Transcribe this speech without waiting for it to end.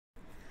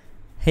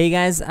Hey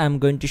guys, I'm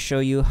going to show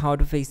you how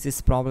to fix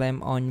this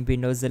problem on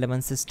Windows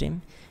 11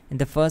 system. In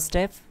the first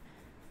step,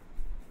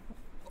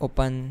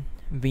 open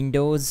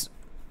Windows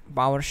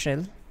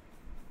PowerShell.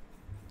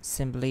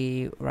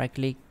 Simply right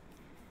click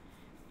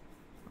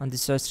on the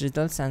search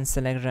results and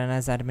select run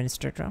as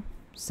administrator.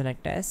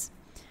 Select as.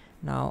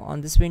 Now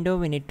on this window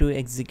we need to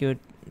execute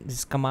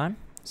this command.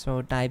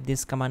 So type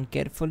this command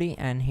carefully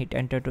and hit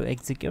enter to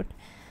execute.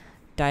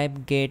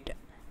 Type get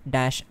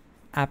dash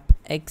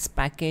appx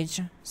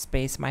package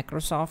space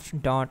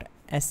microsoft dot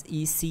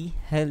sec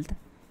health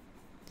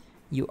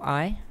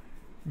ui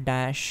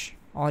dash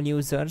all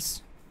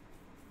users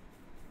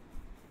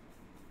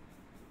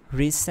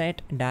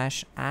reset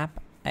dash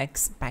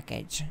appx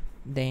package,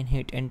 then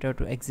hit enter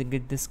to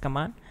execute this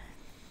command.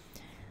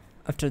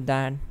 After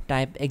that,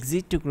 type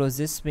exit to close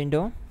this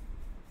window,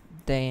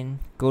 then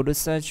go to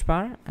search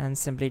bar and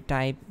simply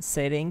type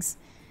settings.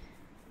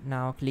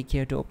 Now click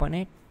here to open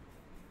it.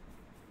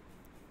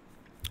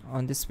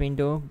 On this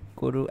window,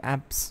 go to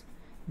apps,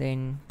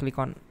 then click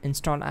on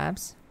install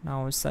apps.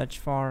 Now search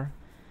for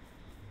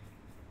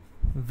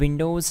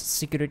Windows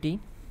security.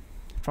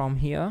 From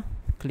here,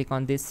 click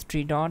on these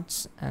three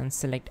dots and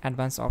select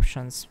advanced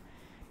options.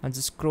 Now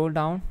just scroll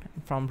down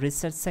from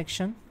reset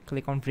section,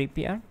 click on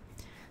repair.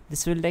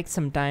 This will take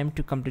some time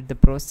to complete the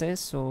process,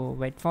 so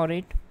wait for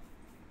it.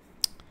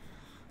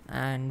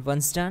 And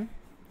once done,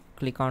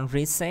 click on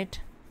reset.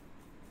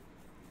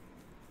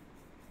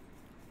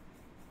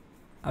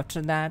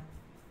 After that,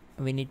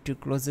 we need to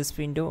close this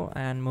window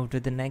and move to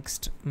the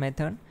next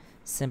method.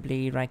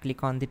 Simply right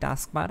click on the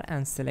taskbar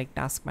and select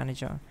task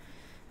manager,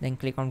 then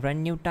click on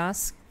run new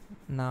task.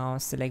 Now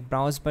select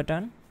browse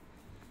button,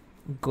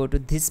 go to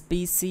this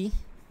PC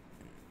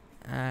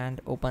and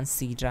open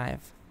C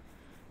drive.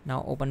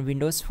 Now open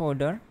Windows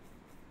folder,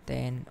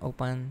 then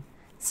open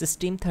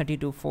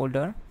system32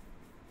 folder.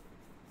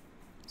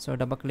 So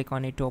double click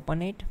on it to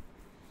open it.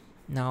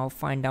 Now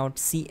find out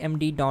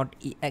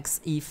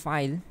cmd.exe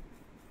file,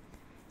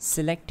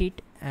 select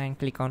it and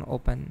click on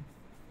open.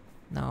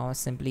 Now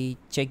simply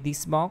check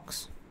this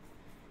box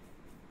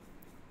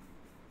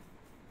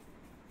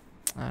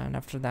and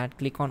after that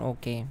click on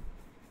OK.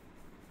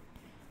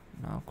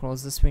 Now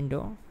close this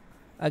window.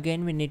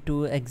 Again we need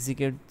to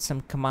execute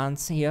some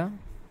commands here.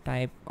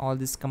 Type all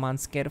these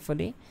commands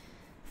carefully.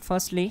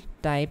 Firstly,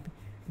 type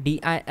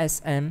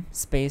dism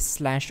space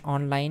slash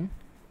online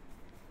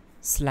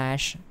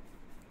slash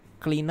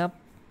cleanup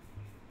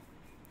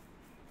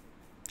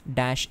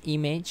dash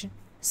image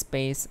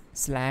space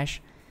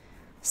slash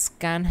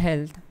scan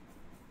health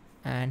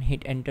and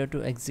hit enter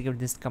to execute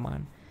this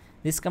command.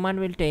 This command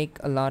will take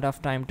a lot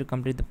of time to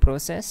complete the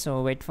process,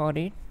 so wait for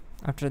it.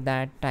 After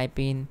that, type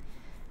in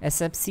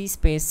sfc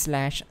space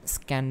slash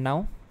scan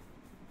now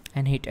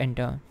and hit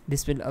enter.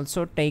 This will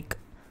also take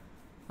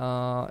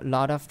a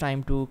lot of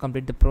time to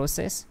complete the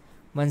process.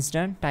 Once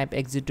done, type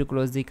exit to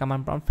close the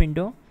command prompt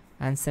window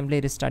and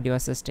simply restart your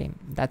system.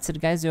 That's it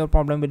guys, your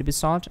problem will be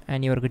solved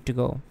and you're good to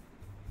go.